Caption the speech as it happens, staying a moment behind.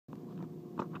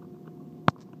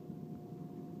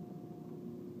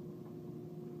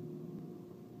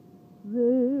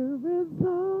There's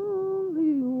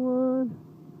only one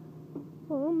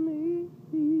for me.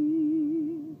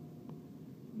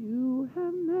 You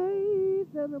have made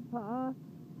that a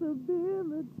possibility.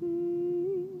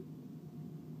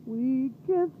 We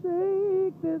can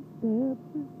take that step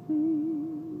to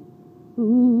see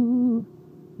who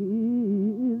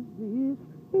is this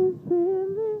is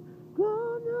really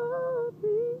gonna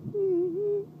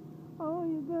be. All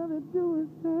you gotta do is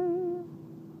say,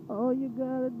 all you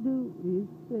gotta do is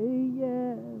say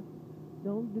yes.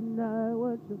 Don't deny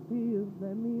what you feel.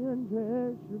 Let me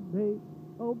undress you, babe.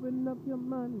 Open up your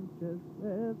mind and just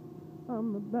rest.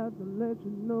 I'm about to let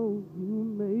you know you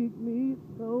make me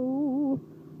so.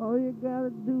 All you gotta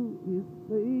do is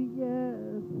say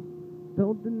yes.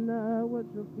 Don't deny what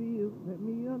you feel. Let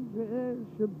me undress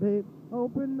you, babe.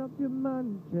 Open up your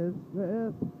mind and just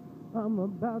rest. I'm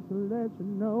about to let you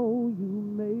know you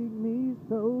make me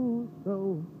so,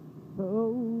 so,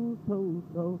 so, so,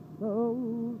 so, so,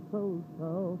 so,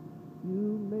 so.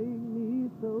 You make me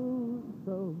so,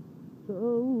 so,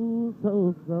 so,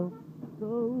 so, so,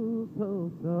 so, so,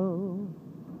 so.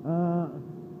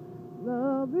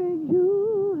 Loving you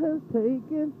has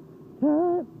taken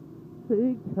time,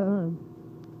 take time.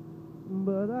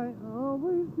 But I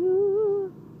always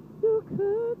knew you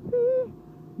could be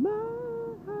mine.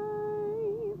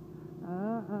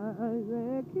 I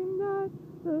recognize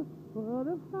the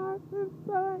butterflies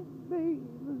inside, baby.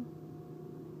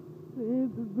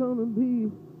 This is gonna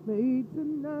be made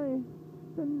tonight,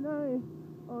 tonight.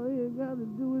 All you gotta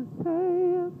do is say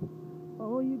yes.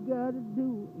 All you gotta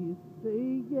do is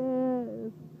say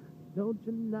yes. Don't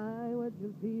deny what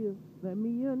you feel. Let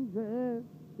me undress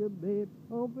you, babe.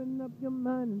 Open up your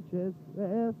mind and just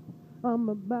rest. I'm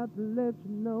about to let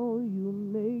you know you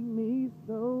make me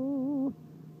so.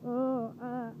 Oh,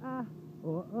 I.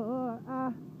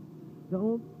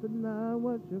 Don't deny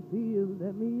what you feel.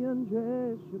 Let me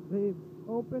undress you, babe.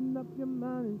 Open up your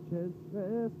mind and just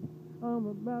rest. I'm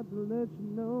about to let you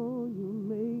know you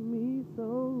make me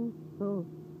so, so,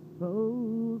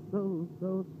 so, so,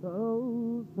 so,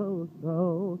 so, so,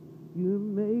 so. You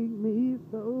make me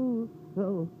so,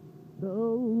 so,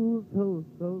 so, so,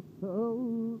 so, so,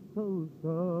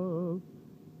 so,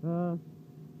 so.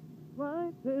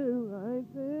 Right there, right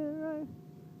there,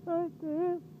 right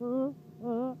there.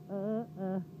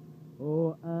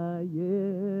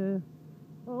 Yeah.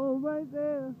 Oh, right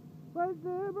there, right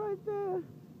there, right there,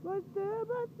 right there,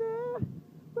 right there,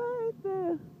 right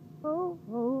there. Oh,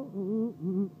 ooh.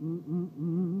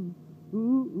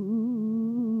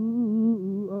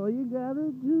 All you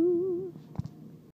gotta do